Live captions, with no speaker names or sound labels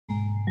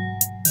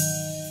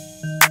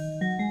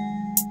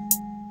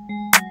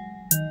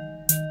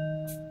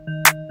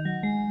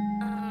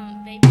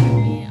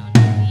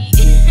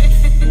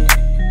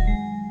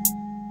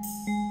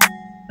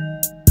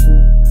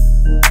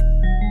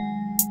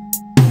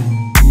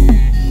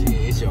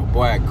It's your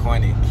boy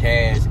Corny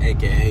Cash,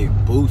 aka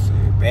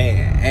Boosie,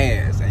 bad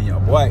ass, and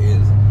your boy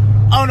is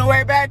on the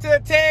way back to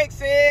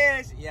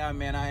Texas. Yeah,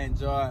 man, I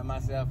enjoyed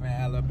myself in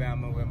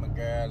Alabama with my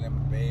girl and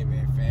my baby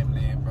and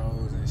family and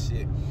bros and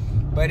shit.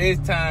 But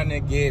it's time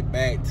to get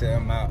back to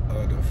my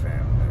other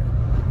family.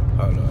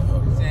 Hold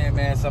on. Saying,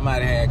 man,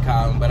 somebody had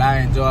called me, but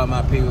I enjoyed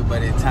my people.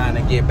 But it's time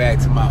to get back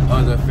to my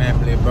other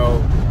family,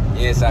 bro.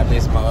 Yes, I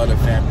miss my other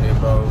family,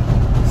 bro.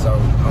 So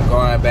I'm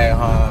going back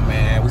home,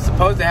 man. We're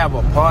supposed to have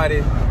a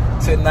party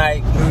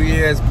tonight, New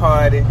Year's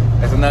party.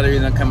 That's another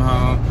reason I'm coming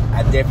home.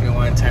 I definitely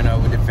want to turn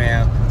up with the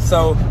fam.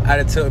 So I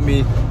done took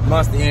me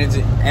Monster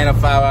Energy and a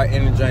 5-hour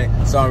energy drink,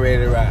 so I'm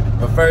ready to ride.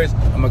 But first,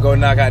 I'm gonna go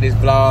knock out this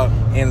vlog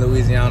in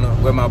Louisiana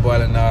with my boy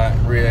Leonard,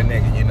 real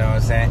nigga, you know what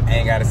I'm saying?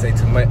 Ain't gotta say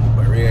too much,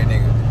 but real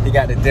nigga. He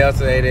got the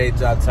Delta 88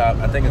 drop top,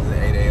 I think it's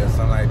an 88 or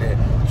something like that.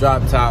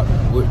 Drop top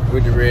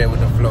with the red with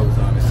the floats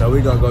on it. So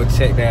we gonna go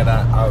check that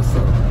out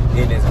also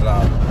in this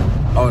vlog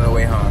on the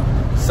way home.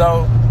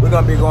 So we're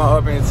gonna be going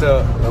up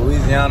into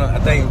Louisiana, I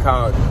think it's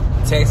called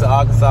Texas,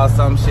 Arkansas,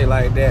 some shit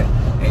like that.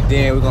 And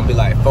then we're gonna be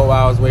like 4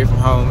 hours away from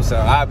home. So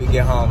I'll be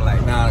get home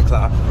like 9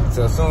 o'clock.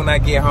 So as soon as I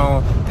get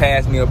home,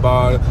 pass me a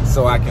bottle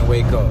so I can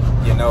wake up.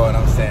 You know what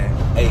I'm saying?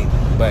 Hey,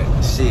 but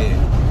shit,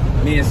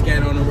 me and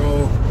Scatty on the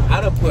road.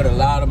 I done put a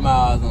lot of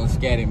miles on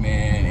Scatty,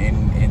 man,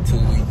 in 2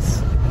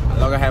 weeks. How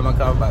long I had my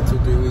car? About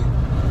 2-3 weeks.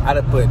 I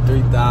done put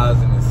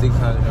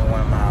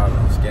 3,601 miles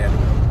on Scatty.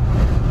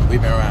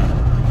 We've been around.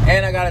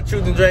 And I got a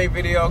Truth and Drake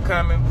video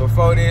coming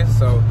before this,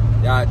 so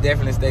y'all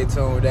definitely stay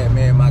tuned with that,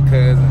 man. My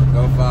cousin,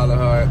 go follow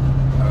her.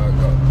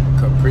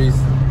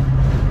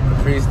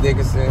 Caprice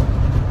Dickinson,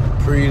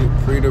 Pre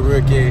the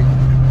Rookie,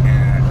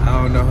 and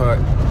I don't know her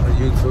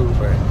YouTube,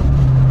 but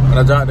when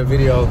I drop the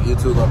video,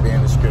 YouTube gonna be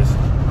in the description.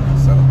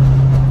 So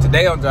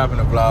today I'm dropping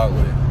a vlog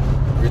with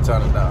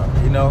Return of Dog.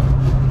 You know,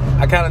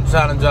 I kind of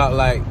try to drop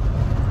like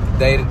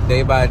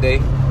day by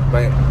day,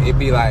 but it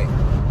be like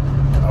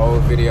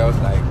old videos,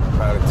 like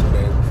probably 2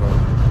 days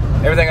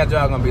before. Everything I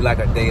drop gonna be like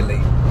a day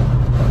late.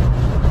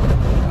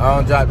 I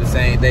don't drop the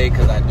same day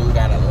because I do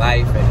got a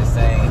life at the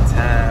same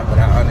time, but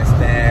I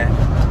understand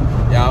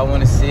y'all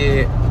want to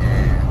see it,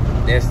 and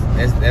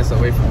that's a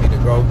way for me to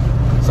grow.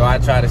 So I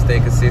try to stay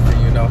consistent,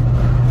 you know.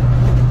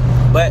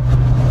 But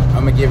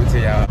I'm gonna give it to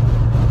y'all.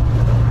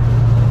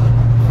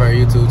 First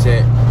YouTube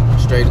check,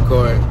 straight to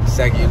court.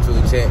 Second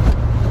YouTube check,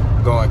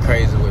 going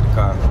crazy with the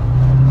car.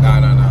 No.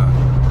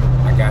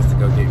 I got to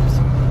go get me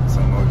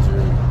some more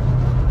jewelry.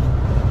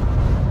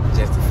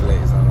 Just to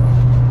flex on.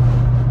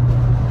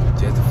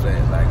 Just to flex,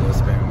 like go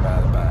spend me by.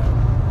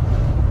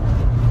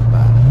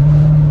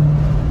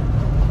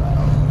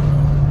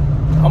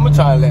 I'm gonna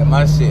try to let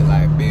my shit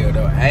like build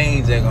up. I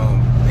ain't just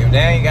gonna, if they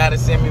ain't gotta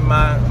send me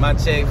my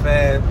check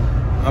fast,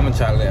 I'm gonna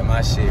try to let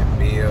my shit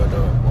build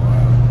up, boy.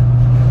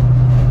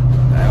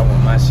 Like, I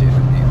want my shit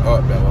to be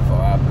up there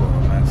before I put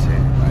on my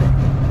check, like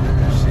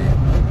real shit.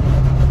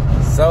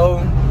 So,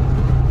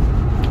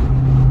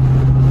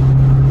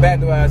 back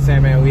to what I was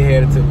saying, man, we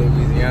headed to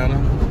Louisiana,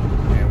 and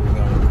we're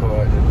gonna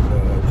record the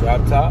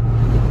drop top,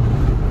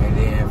 and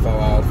then 4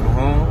 hours from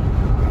home.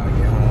 I'll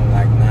get home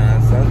like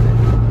 9 something,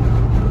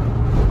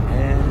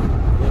 and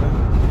you know,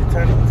 it's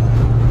turning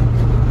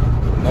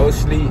time. No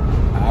sleep.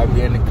 I'll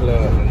be in the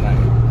club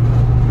tonight.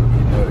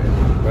 You know that.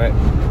 But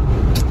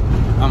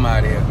I'm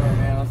out here,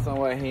 man. I'm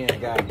somewhere here in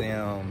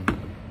goddamn,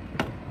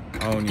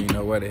 I don't even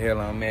know where the hell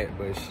I'm at,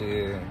 but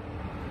shit.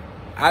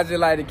 I just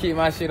like to keep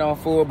my shit on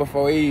full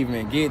before E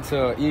even get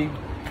to E.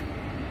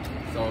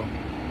 So,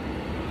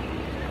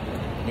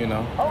 you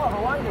know.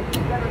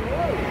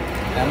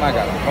 Damn, I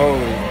got a whole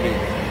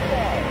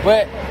bitch.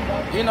 But,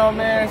 you know,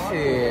 man,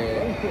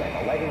 shit.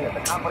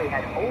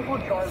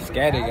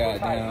 Scatty,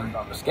 goddamn.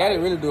 Scatty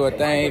really do a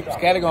thing.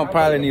 Scatty gonna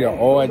probably need an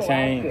oil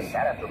change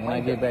when I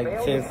get back to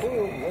Texas.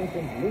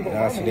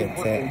 Y'all see that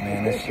tap,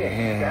 man. That shit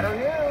here.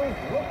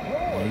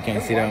 Well, you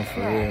can't see that for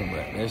real,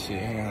 but that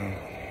shit here.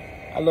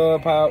 I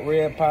love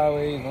red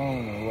Powerade. I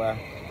don't know why.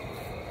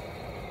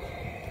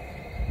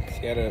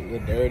 Scatty a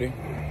little dirty.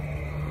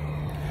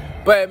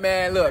 But,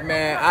 man, look,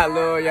 man, I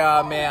love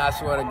y'all, man. I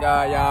swear to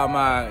God, y'all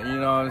my, you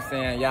know what I'm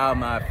saying? Y'all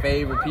my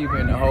favorite people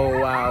in the whole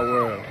wide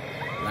world.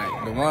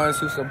 Like, the ones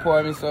who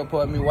support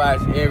me,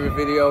 watch every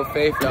video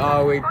faithfully all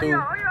the way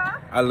through.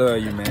 I love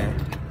you, man.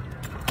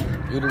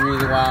 You're the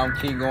reason why I'm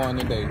keep going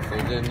today, so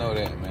just know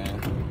that, man.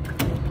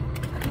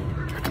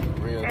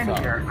 Real talk.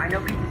 I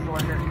know people store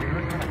this.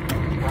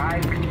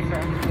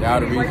 Y'all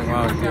the reason why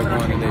I'm still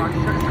going today.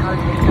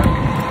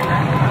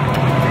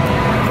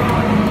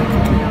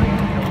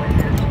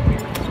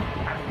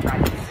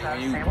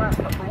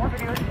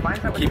 When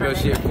you keep your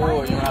shit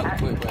full, you don't have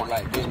to put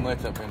like this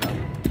much up in there. You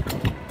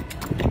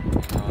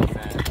know what I'm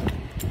saying?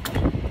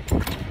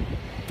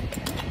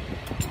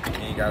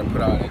 You ain't gotta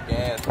put all that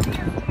gas on it.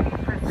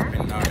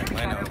 Spending all that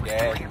money on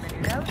gas.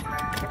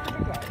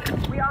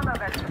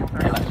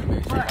 I like to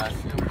make sure my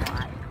shit.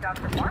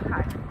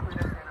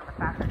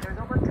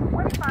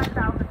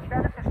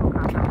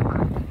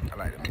 I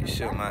like to make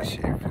sure my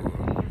shit full.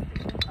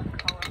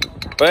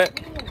 But,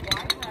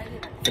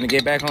 gonna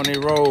get back on the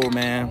road,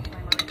 man.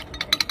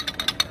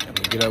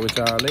 Get up with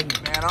y'all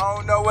later. Man, I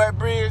don't know what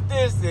bridge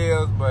this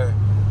is, but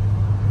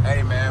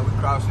hey, man, we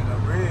crossing the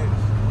bridge.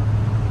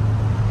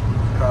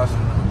 Crossing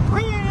the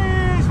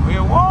bridge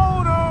with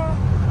water.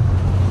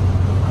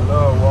 I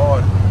love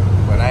water,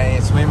 but I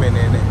ain't swimming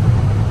in it.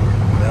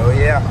 Oh,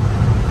 yeah.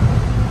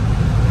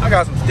 I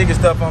got some sticky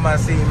stuff on my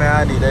seat, man.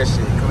 I need that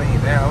shit clean.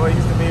 Damn, what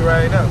used to be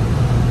right now?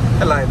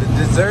 It's like the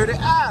deserted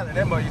island.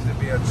 That must used to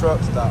be a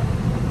truck stop.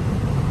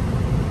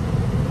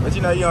 But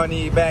you know, you don't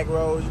need back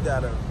roads. You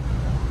got a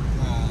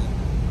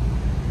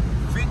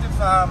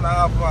 55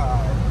 mile per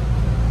hour.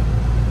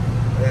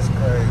 That's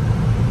crazy.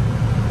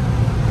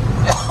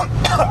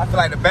 I feel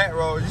like the back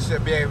roads, you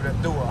should be able to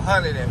do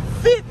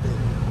 150.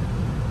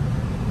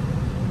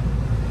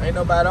 Ain't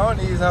nobody on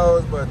these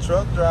hoes but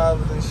truck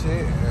drivers and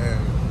shit.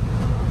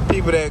 And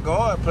people that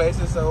going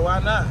places, so why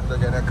not?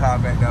 Look at that car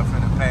back there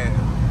from the past.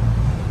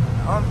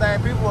 The only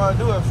thing people want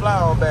to do is fly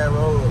on bad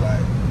road, like,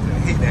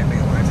 just hit that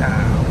nigga one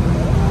time.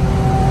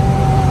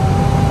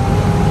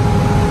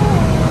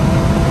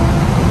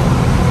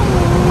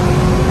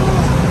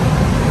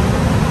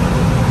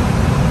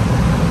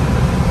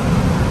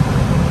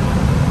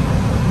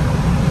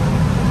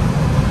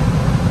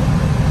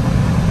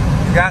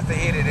 You got to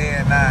hit it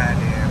every now and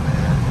then,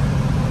 man.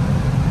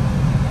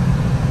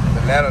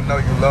 But let them know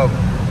you love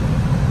them.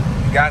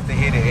 You got to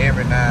hit it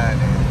every now and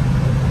then.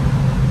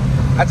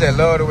 I just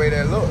love the way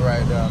that look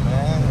right there,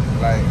 man.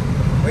 Like,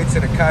 wait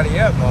till the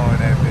Cadillac on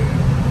that bitch.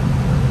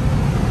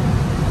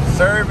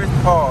 Service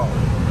Park.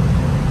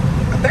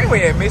 I think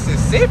we in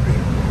Mississippi.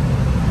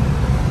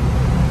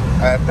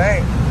 I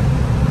think.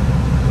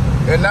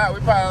 If not, we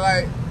probably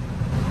like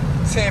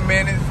 10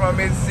 minutes from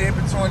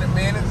Mississippi, 20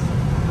 minutes.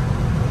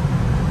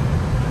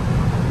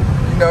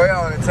 You know, it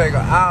only take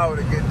an hour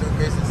to get through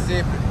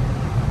Mississippi.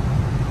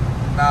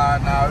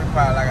 Nah, we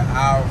probably like an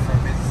hour from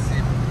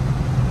Mississippi.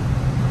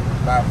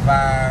 About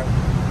 5.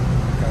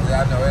 Because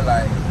y'all know it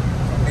like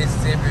from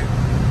Mississippi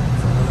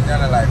to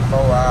Louisiana like 4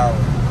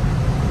 hours.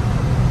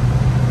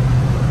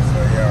 So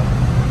yeah.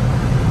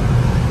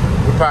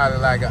 We're probably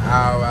like an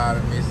hour out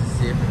of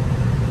Mississippi.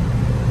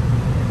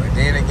 But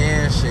then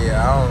again, shit,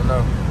 I don't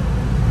know.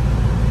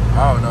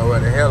 I don't know where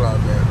the hell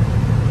I'm at.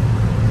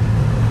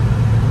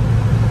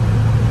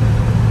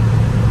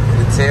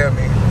 It'll tell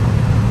me,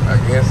 I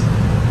guess.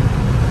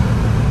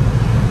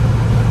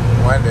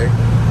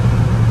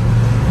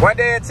 One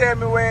day it'll tell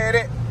me where it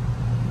is.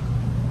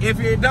 If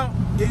it don't,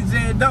 it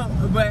just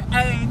don't. But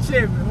I ain't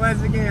tripping.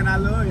 Once again, I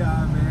love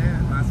y'all,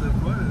 man. My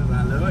supporters,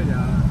 I love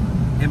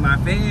y'all. And my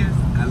fans,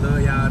 I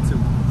love y'all too.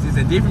 There's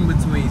a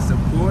difference between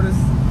supporters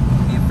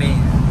and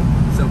fans.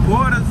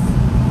 Supporters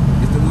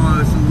is the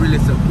ones who really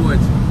support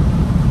you.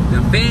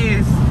 The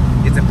fans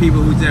is the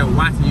people who just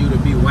watching you to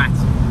be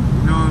watching.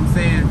 You know what I'm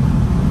saying?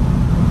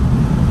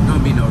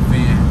 Don't be no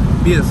fan.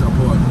 Be a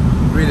supporter.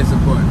 Really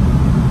supporter.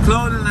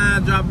 Clothing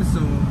line dropping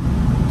soon.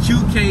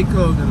 QK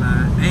clothing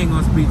line. I ain't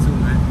gonna speak too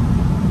much.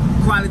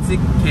 Quality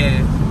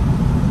cash.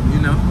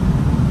 You know.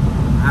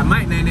 I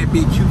might name that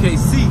be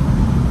QKC.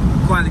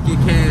 Quality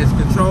cash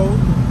control.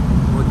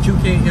 Or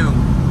QKM.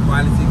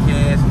 Quality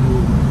cash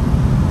move.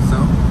 So,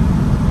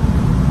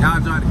 y'all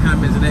drop the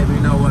comments and let me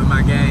know what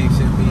my game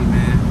should be,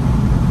 man.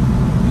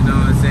 You know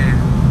what I'm saying?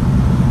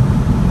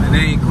 My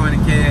name Corny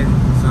Cash,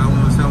 so I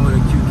want something with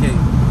a QK.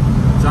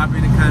 Drop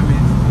in the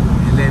comments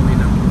and let me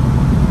know.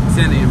 I'm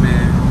telling you,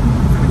 man.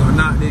 We're gonna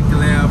knock this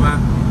collab out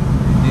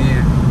and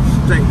then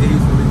straight to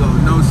Houston. We go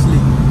no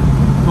sleep.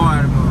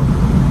 Party mode.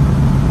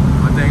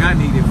 One thing I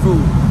need is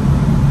food.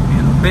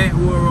 And the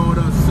backwood rolled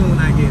up soon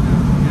I get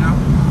there, you know?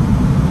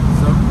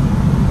 So,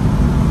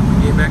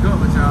 get back up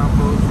with y'all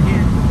folks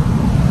again.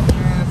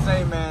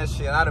 Say, man,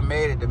 shit, I done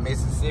made it to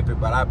Mississippi,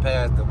 but I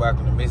passed the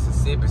welcome to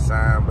Mississippi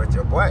sign, but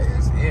your boy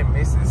is in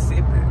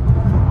Mississippi.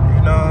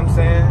 You know what I'm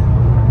saying?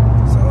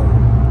 So,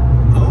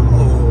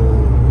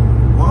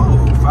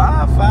 whoa,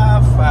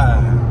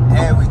 555.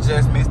 And we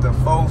just missed the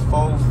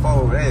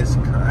 444. That's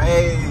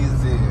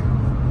crazy.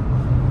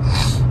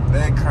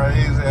 That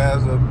crazy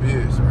as a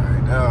bitch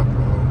right now,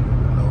 bro.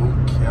 No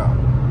cap.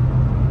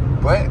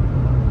 But,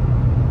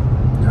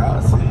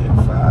 y'all see it,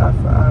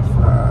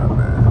 555,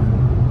 man.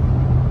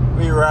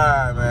 We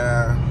ride,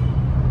 man.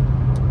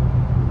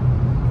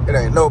 It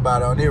ain't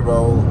nobody on this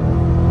road.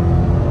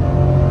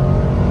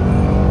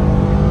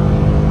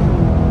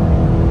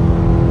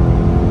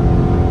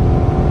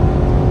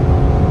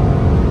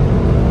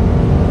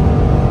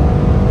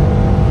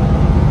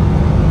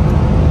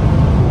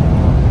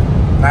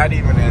 Not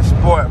even in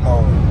sport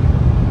mode.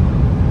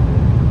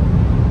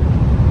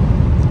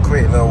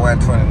 Quick little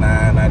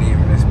 129, not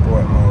even in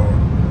sport mode.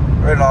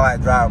 Really don't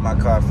like driving my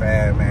car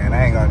fast, man.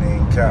 I ain't gonna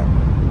even count.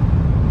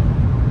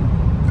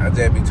 I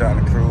just be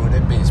trying to cruise.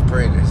 That bitch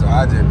pretty, so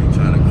I just be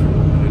trying to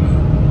cruise, you know.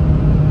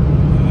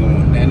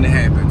 Nothing to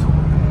happen to it.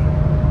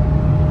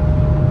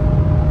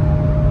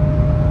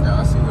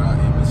 Y'all see what I'm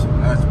eating? Some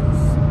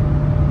nachos.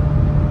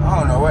 I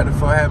don't know what the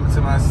fuck happened to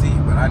my seat,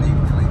 but I need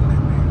to clean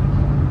that bitch.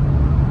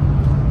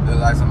 Look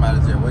like somebody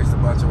just wasted a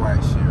bunch of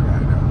white shit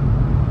right now.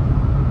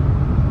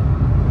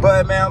 But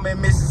But man, I'm in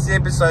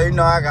Mississippi, so you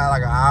know I got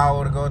like an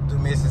hour to go through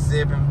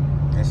Mississippi.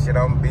 And shit,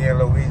 I'm gonna be in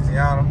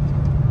Louisiana.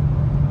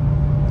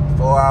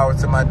 4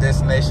 hours to my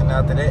destination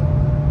after that.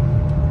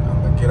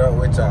 I'm gonna get up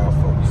with y'all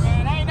folks.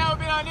 Man, I ain't never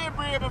been on this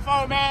bridge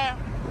before, man.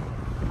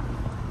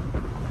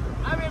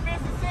 I'm in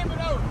Mississippi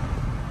though.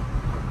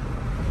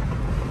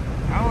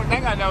 I don't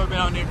think I've never been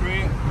on this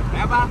bridge.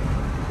 Have I?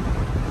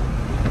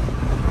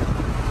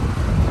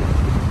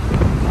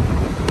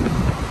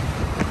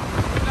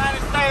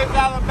 United States,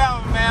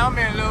 Alabama, man. I'm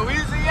in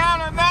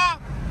Louisiana now.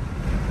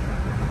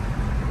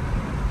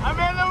 I'm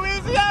in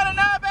Louisiana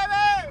now,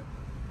 baby.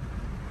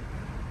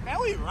 Man,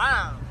 we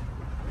round.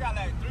 We got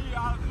like 3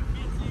 hours and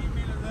 15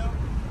 minutes left.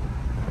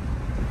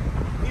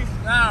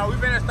 We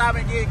finna stop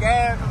and get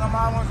gas because I'm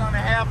almost on the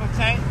half a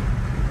tank.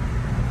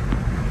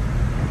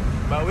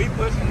 But we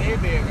pushing this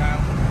big out.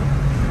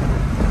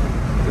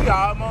 We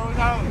almost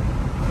home.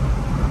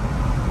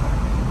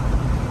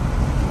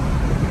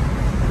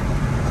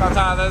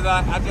 Sometimes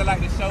I just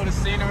like to show the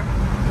scenery,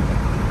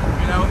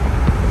 you know.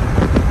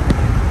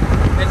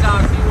 Let y'all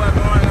see what's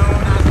going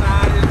on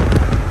outside.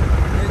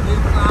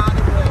 It's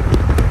cloudy, but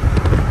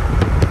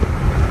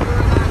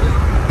good out here.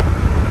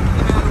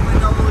 You have the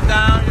windows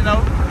down, you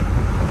know.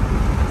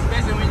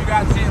 Especially when you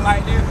got shit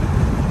like this.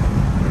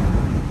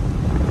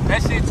 That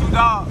shit too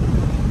dark.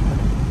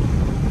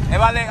 If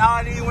I let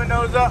all these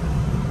windows up,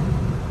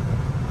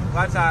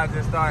 watch how it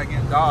just start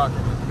getting dark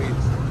in this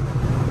bitch.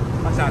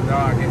 Watch how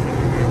dark it is.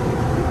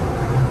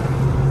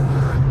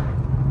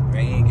 It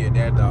ain't get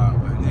that dark,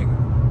 but nigga.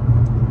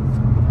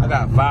 I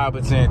got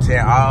 5%,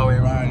 10 all the way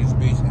around this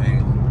bitch,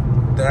 man.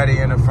 30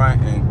 in the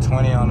front and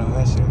 20 on the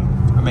windshield.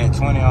 I mean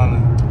 20 on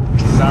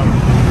the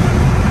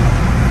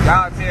sunroof.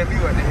 Y'all tell me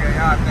what the hell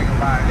y'all think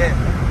about that.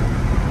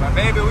 But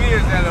baby, we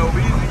is in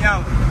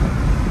Louisiana.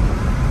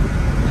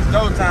 It's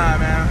go time,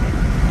 man.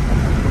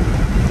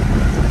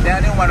 They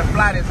didn't want to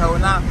fly this whole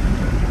now.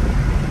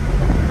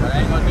 But I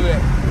ain't gonna do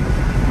that.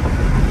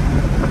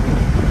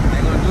 I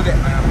ain't gonna do that,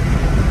 man.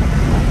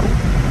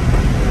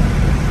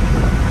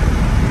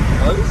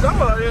 Well, you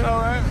some of this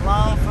whole ain't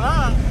long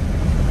flying.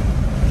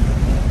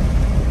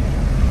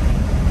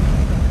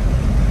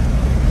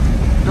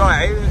 Doing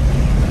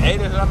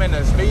 80, I'm in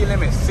the speed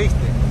limit 60.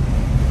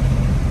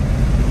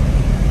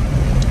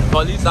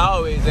 Police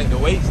always at the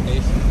wait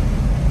station.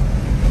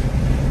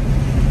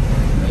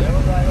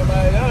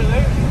 Nobody else,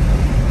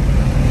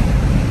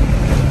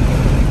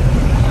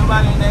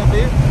 nobody in that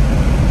bitch.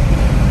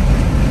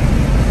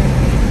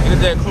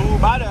 It's that cool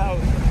body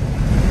house.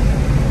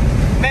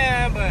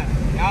 Man, but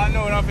y'all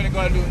know what I'm finna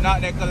go do,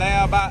 knock that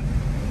collab out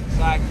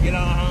so I can get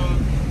on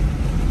home.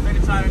 I'm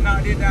finna try to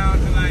knock this down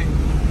to like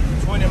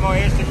 20 more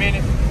extra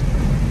minutes.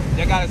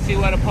 Y'all gotta see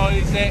where the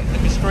police at.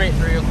 Let me stretch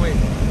real quick.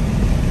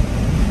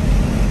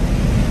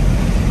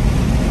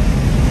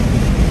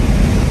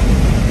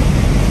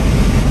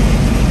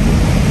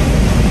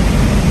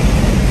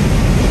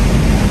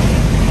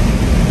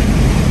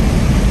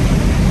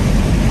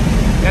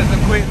 Just a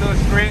quick little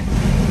stretch.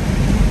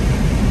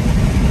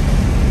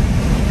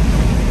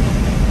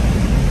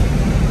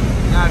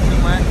 Not too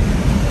much.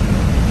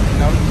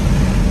 Nope.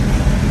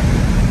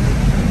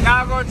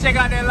 Y'all go check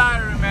out that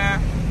lottery, man.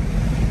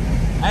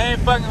 I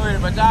ain't fucking with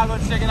it, but y'all go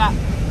check it out. I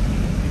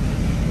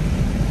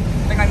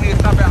think I need to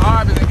stop at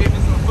Arby's and get me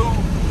some food.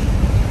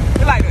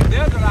 It's like the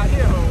desert out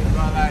here, bro.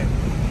 Like,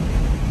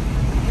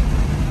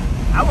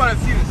 I want to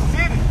see the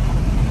city.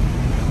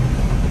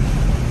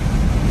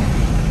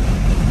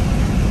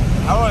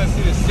 I want to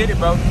see the city,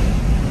 bro.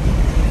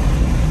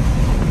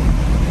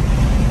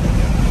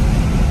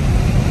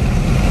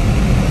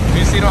 If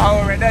you see the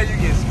hole right there, you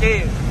get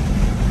scared.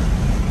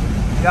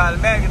 You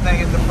automatically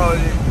think it's the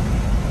police.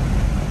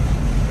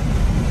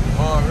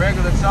 Or a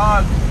regular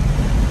charge.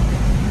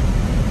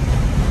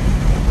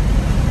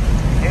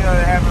 It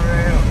doesn't happen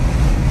right here.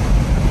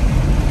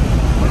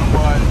 One of the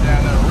boys down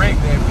there wrecked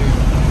that bitch.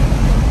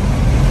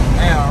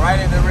 Damn,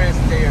 right in the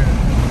wrist there.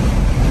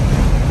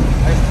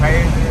 That's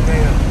crazy as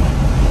hell.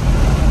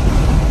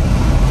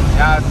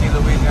 Y'all see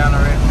Louisiana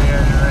right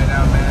there right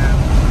now, man.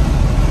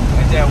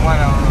 It's that one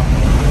on them.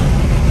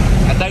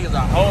 I think it's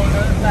a whole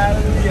other side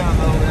of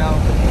Louisiana over there.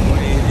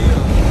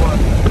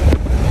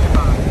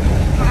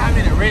 How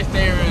many rest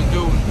areas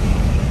do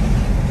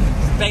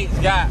states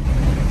got?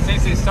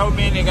 Since it's so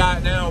many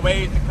goddamn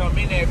ways to come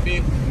in that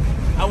bitch,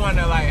 I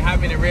wonder like how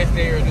many rest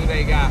areas do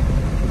they got?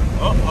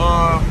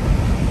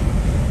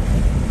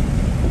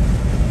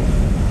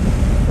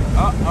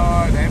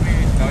 That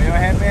means throw your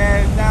happy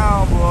ass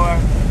down, boy.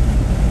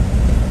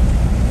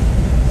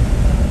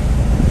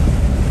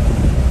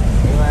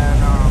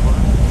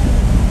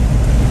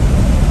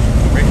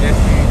 Break that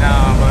thing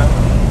down, but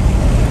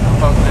them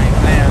folks ain't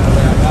playing over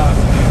there. Y'all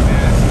see,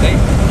 man,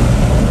 state.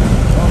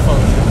 Them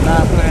folks is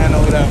not playing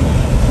over there, man.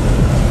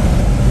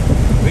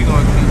 We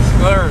gonna keep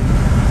splurging.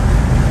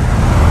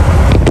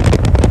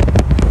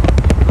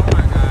 Oh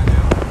my God,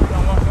 man. We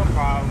don't want some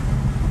problems.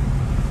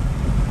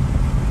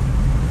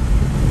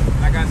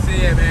 Like I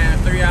said, man,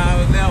 3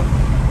 hours left.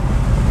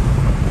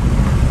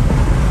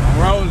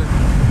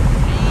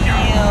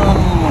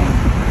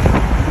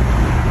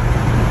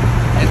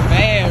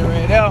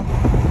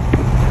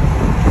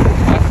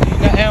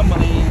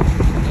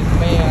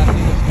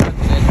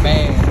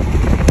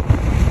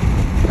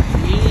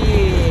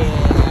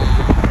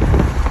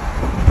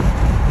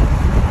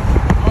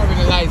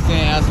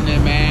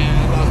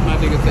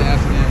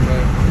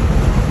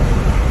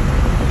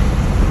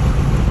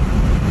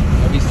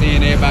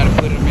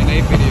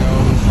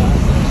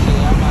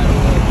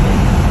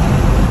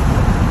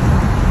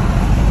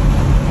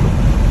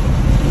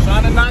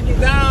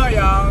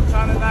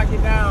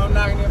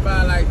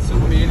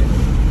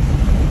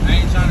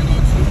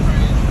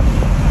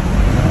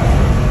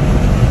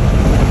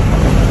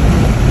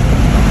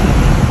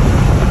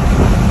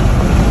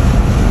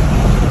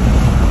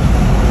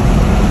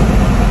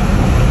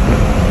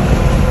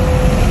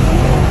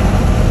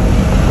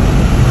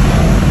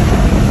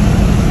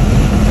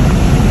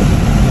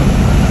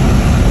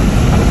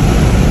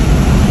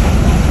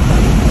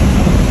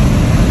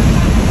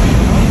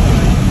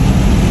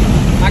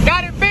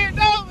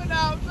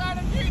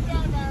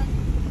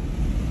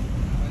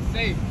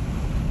 safe.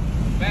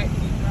 Back to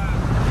the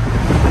drive.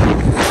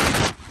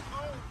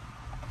 Oh,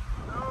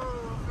 no,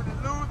 I'm gonna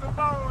lose the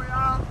phone,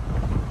 y'all.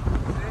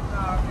 Shit, no,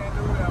 I can't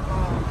do that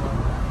phone, bro.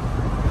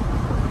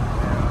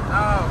 Hell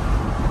no.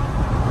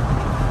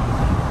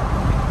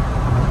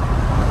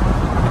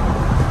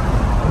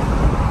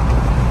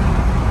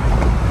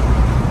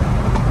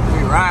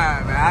 We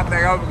ride, man. I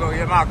think I'm gonna go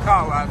get my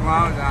car washed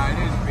while I'm down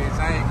this bitch.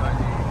 I ain't gonna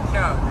even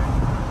count it.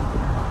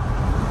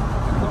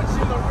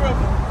 Coachella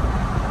River.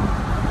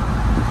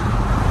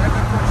 That's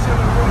the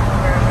Coachella River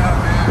right now,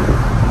 man.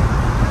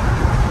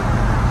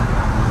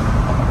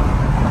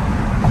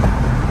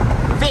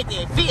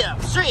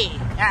 55th Street.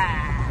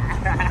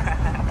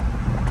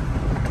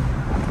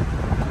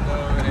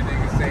 Lord, that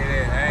nigga say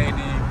that. I ain't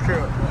even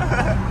crook.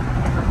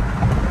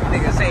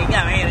 Nigga say, yo,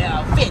 ain't it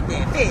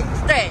 55th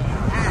Street.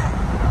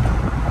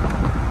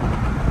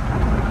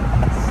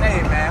 Say,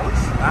 man, what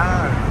you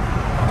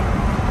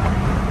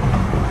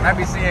I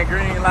be seeing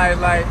green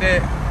lights like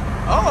that.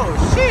 Oh,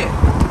 shit.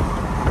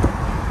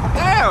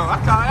 Damn,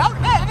 I'm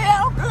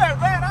good,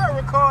 man. I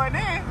was recording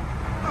in. It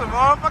was a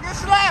motherfucking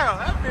slam.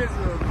 That bitch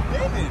was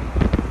winning.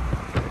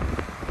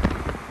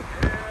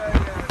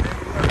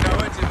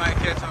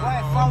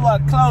 Well, somewhat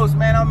close,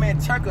 man. I'm in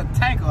Turkle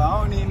Tankle.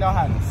 I don't even know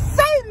how to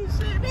say this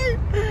shit, nigga.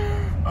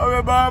 I'm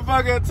in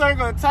motherfucking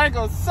Turkle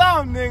Tankle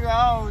something, nigga.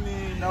 I don't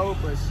even know,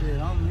 but shit,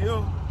 I'm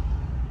here.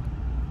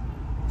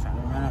 Trying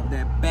to run up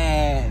that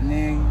bag,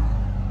 nigga.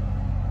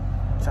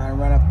 Trying to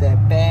run up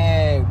that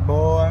bag,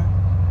 boy.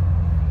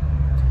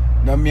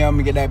 Know me, I'm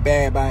gonna get that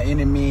bag by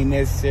any means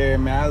necessary,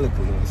 man. I look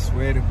a little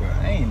sweaty, but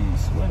I ain't even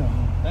sweating, I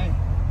don't think.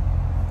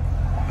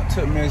 I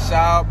took me a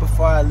shower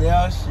before I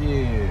left,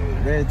 shit.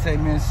 Ready to take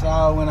me a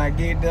shower when I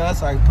get there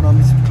so I can put on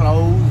me some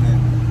clothes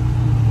and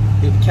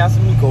hit the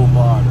Casamico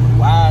bar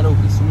wide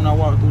open. As soon as I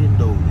walk through the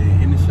door,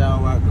 then in the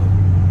shower I go.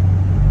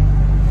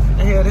 What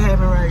the hell that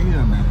happened right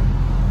here, man?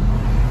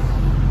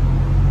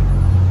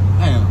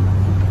 Damn.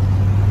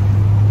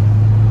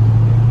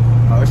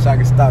 I wish I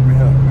could stop me up,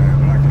 man,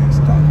 but I can't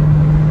stop.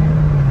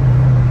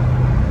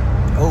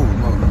 Oh,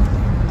 no.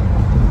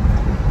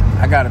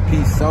 I gotta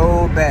pee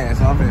so bad,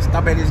 so I'm gonna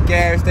stop at this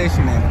gas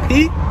station and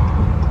pee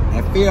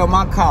and fill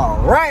my car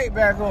right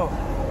back up.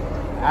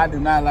 I do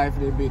not like for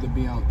this bitch to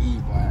be on E,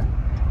 boy.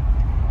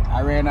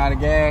 I ran out of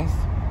gas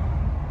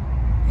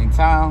in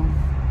town.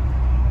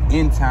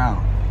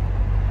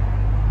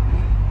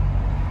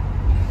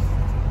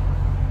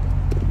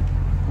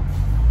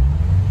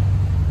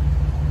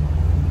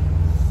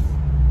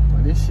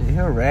 But this shit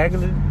here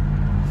regular.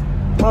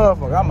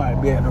 Motherfucker, I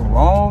might be at the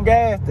wrong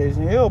gas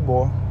station here,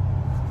 boy.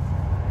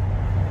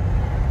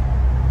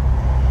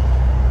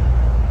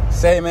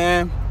 Say,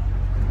 man,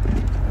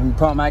 let me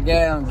pump my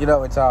gas and get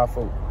up with y'all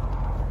folk.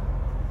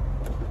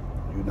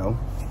 You know,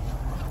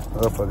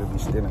 motherfuckers be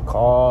stealing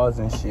cars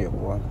and shit,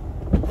 boy.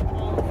 Man,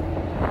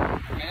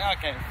 I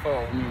can't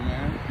fuck with me,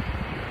 man.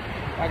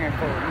 I can't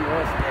fuck with you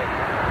or Scatty.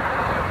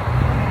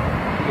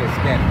 Look at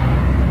Scatty.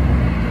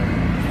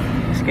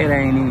 Scatty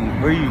ain't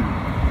even breathe.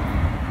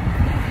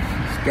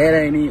 Scatty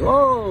ain't even.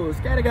 Oh,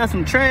 Scatty got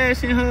some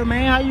trash in her,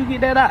 man. How you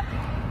get that out?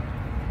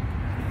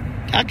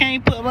 I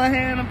can't put my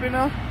hand up in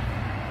there.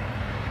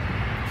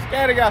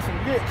 Scatty got some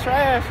good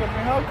trash up in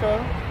her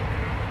car.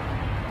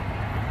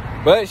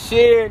 But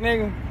shit,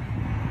 nigga.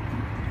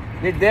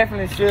 This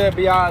definitely should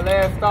be our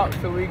last stop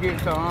till we get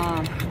to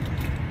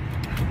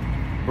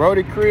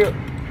Brody crib.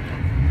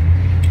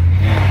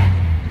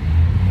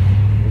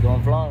 We're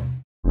gonna vlog.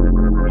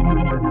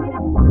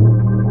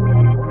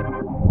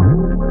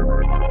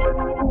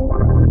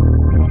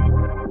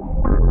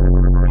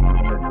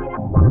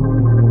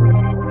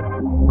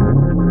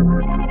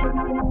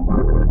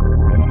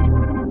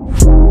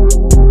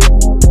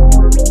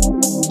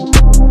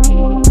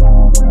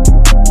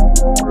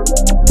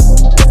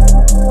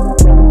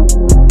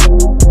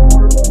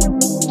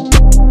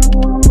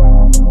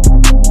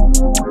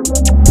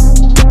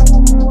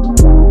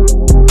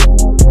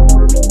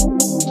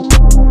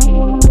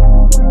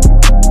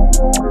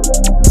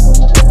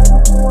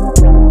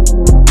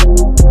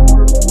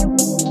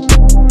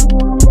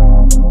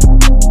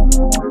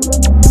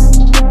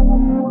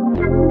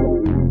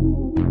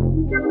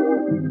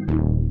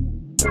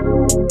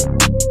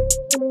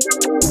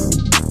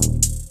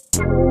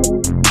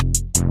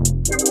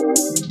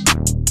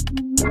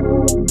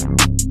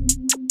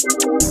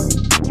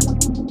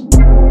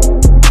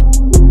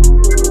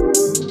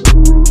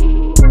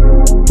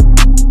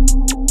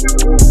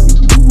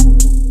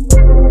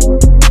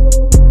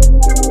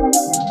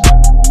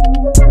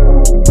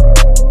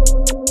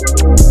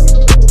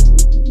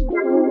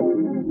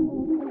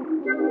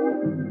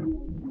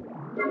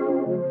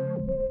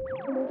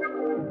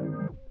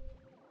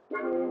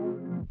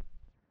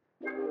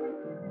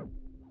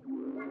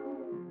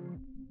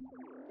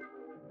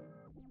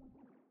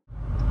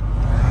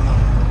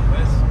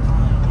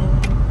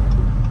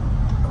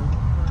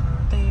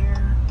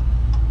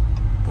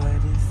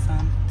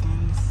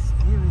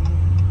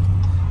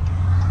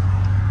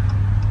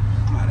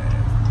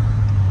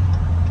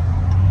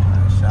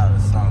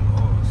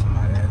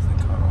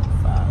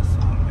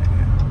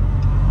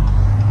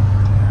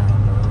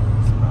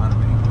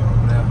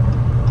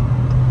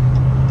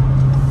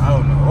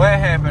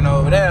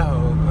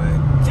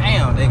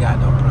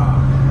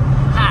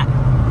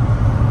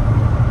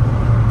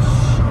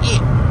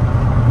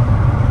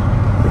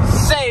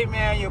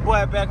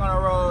 back on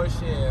the road,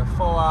 shit,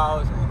 4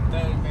 hours and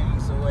 30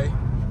 minutes away.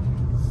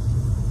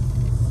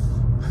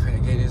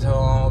 Finna get this hoe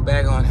on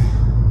back on it.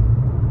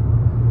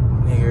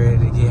 Nigga ready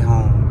to get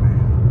home, man.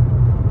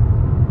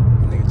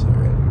 Nigga just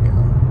ready to get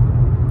home.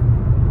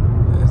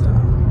 That's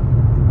all.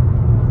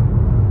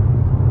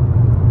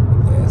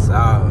 That's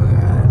all,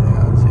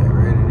 goddamn. Just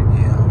ready to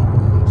get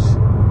home.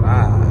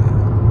 Wow.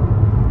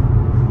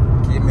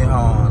 Get me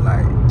home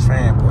like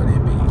transport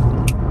it be.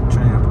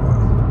 Transport.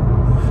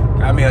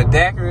 Got me a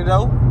daiquiri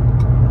though.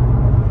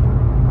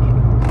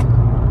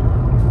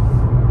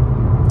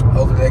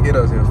 Hopefully they get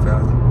us here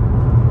fast.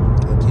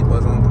 They'll keep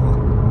us on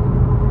point.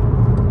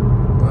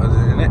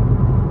 Other than that,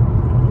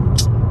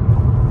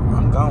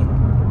 I'm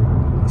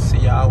gone. See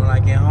y'all when I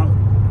get home.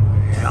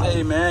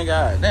 Hey man,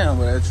 goddamn,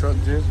 but that truck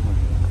just went.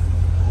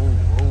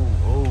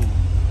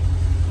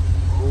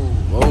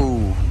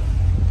 Oh.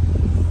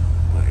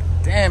 But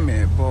damn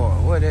it, boy.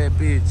 Where that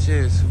bitch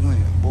just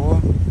went, boy.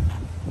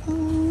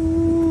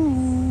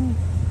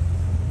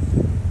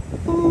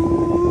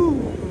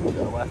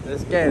 Gotta watch that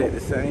Scatty at the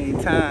same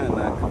time.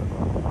 Like,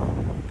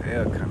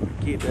 they'll come and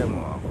get that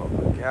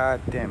motherfucker.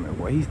 God damn it,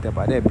 boy. He step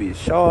out that bitch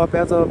sharp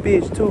as a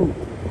bitch, too.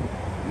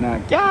 Now,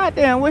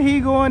 goddamn, where he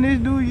going this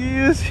New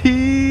Year's?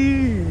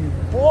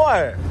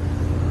 Boy.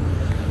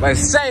 But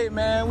say,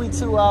 man, we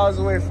 2 hours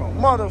away from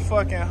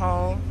motherfucking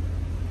home.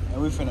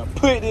 And we finna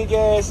put the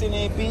gas in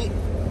that bitch.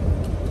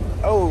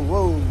 Oh,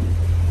 whoa.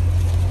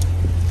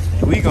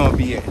 And we gonna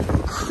be at the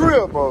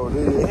cribbo,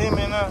 dude. Hear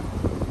me now?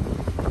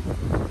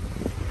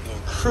 The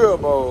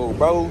cribbo,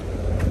 bro.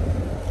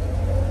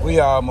 We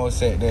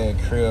almost at that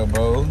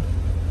cribbo.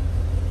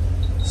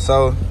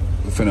 So,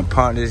 we finna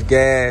pump this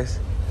gas.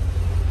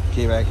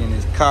 Get back in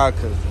this car,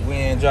 cause the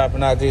wind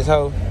dropping out this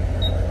hoe.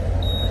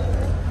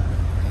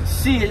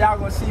 See it, y'all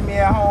gonna see me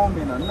at home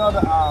in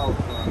another hour.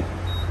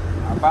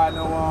 I about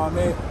know where I'm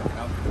at.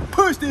 I'm gonna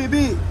push this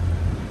bitch.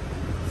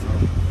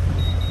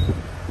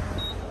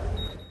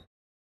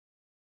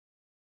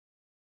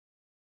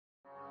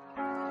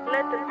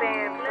 Let the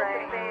band play.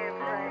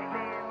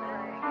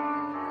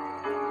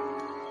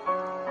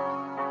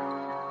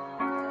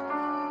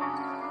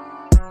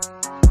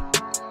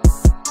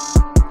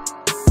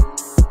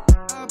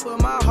 I put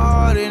my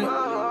heart in it.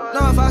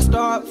 Know if I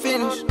start,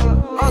 finish.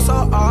 I'm so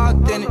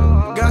authentic.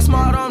 Got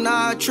smart, I'm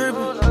not tripping.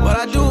 What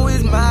I do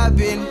is my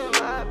business.